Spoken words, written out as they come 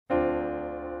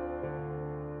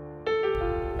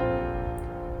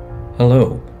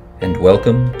Hello, and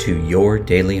welcome to Your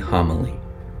Daily Homily,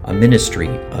 a ministry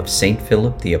of St.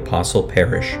 Philip the Apostle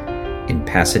Parish in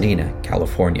Pasadena,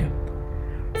 California.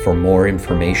 For more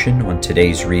information on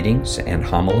today's readings and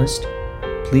homilist,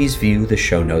 please view the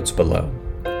show notes below.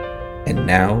 And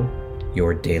now,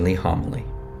 your daily homily.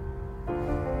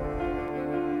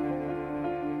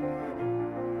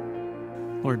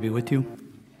 Lord be with you.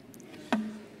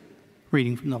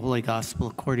 Reading from the Holy Gospel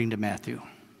according to Matthew.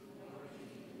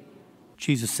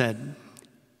 Jesus said,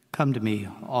 "Come to me,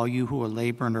 all you who are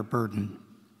labor and are burdened.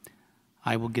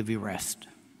 I will give you rest.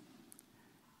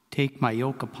 Take my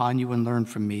yoke upon you and learn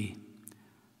from me,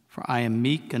 for I am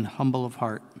meek and humble of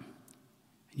heart, and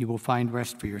you will find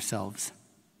rest for yourselves.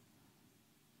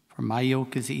 For my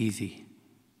yoke is easy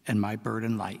and my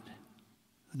burden light."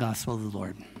 The Gospel of the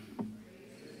Lord.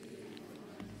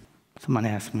 Someone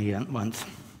asked me once,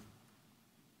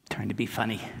 trying to be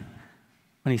funny,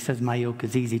 when he says my yoke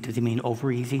is easy, does he mean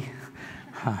over easy?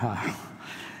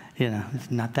 It's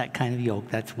not that kind of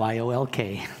yoke. That's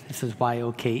Y-O-L-K. This is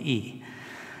Y-O-K-E.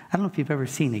 I don't know if you've ever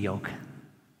seen a yoke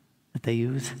that they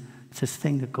use. It's this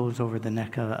thing that goes over the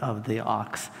neck of the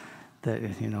ox that,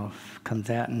 comes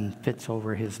out and fits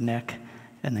over his neck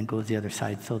and then goes the other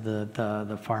side so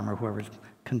the farmer, whoever,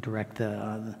 can direct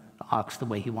the ox the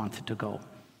way he wants it to go.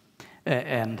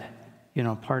 And,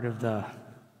 part of the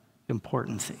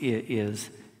importance is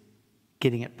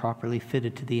getting it properly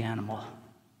fitted to the animal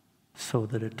so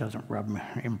that it doesn't rub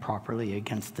improperly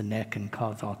against the neck and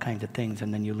cause all kinds of things,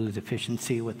 and then you lose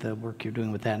efficiency with the work you're doing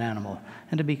with that animal.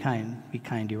 And to be kind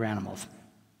to your animals.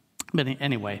 But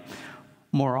anyway,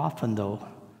 more often though,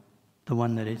 the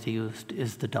one that is used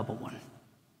is the double one.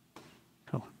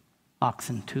 So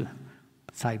oxen two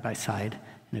side by side,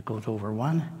 and it goes over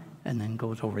one and then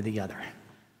goes over the other.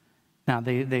 Now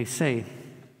they say,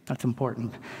 that's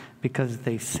important, because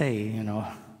they say,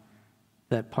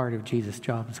 that part of Jesus'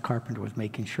 job as carpenter was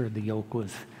making sure the yoke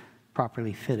was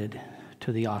properly fitted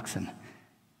to the oxen.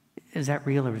 Is that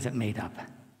real or is it made up?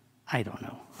 I don't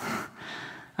know.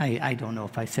 I don't know.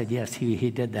 If I said, yes, he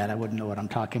did that, I wouldn't know what I'm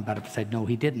talking about. If I said, no,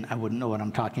 he didn't, I wouldn't know what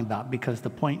I'm talking about, because the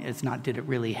point is not, did it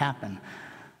really happen?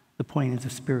 The point is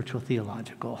a spiritual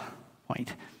theological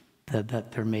point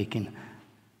that they're making,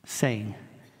 saying,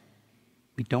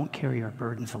 we don't carry our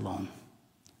burdens alone.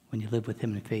 When you live with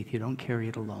him in faith, you don't carry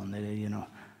it alone.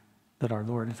 That our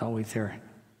Lord is always there,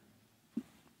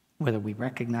 whether we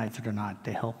recognize it or not,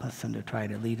 to help us and to try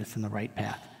to lead us in the right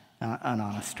path, and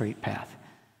on a straight path.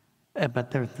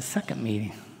 But there's the second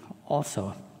meaning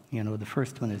also. The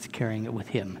first one is carrying it with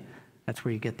him. That's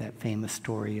where you get that famous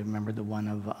story. You remember the one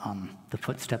of the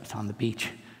footsteps on the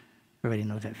beach? Everybody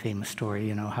knows that famous story.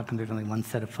 How come there's only one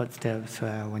set of footsteps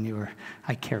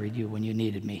I carried you when you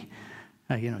needed me?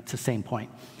 It's the same point.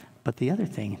 But the other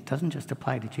thing, it doesn't just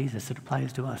apply to Jesus, it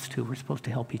applies to us too. We're supposed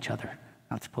to help each other.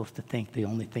 Not supposed to think the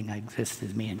only thing that exists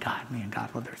is me and God.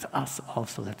 Well, there's us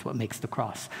also. That's what makes the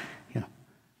cross. Me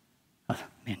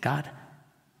and God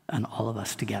and all of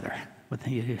us together. But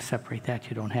then you separate that,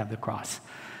 you don't have the cross.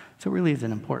 So it really is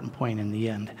an important point in the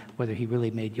end. Whether he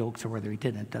really made yokes or whether he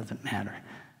didn't, it doesn't matter.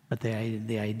 But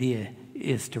the idea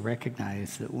is to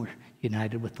recognize that we're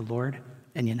united with the Lord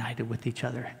and united with each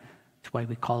other. That's why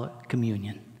we call it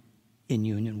communion, in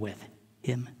union with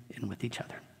him and with each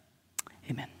other.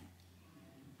 Amen.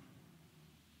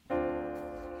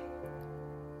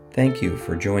 Thank you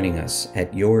for joining us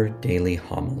at Your Daily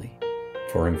Homily.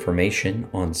 For information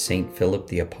on St. Philip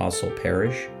the Apostle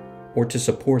Parish or to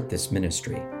support this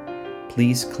ministry,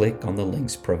 please click on the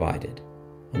links provided.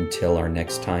 Until our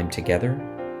next time together,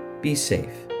 be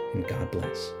safe and God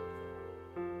bless.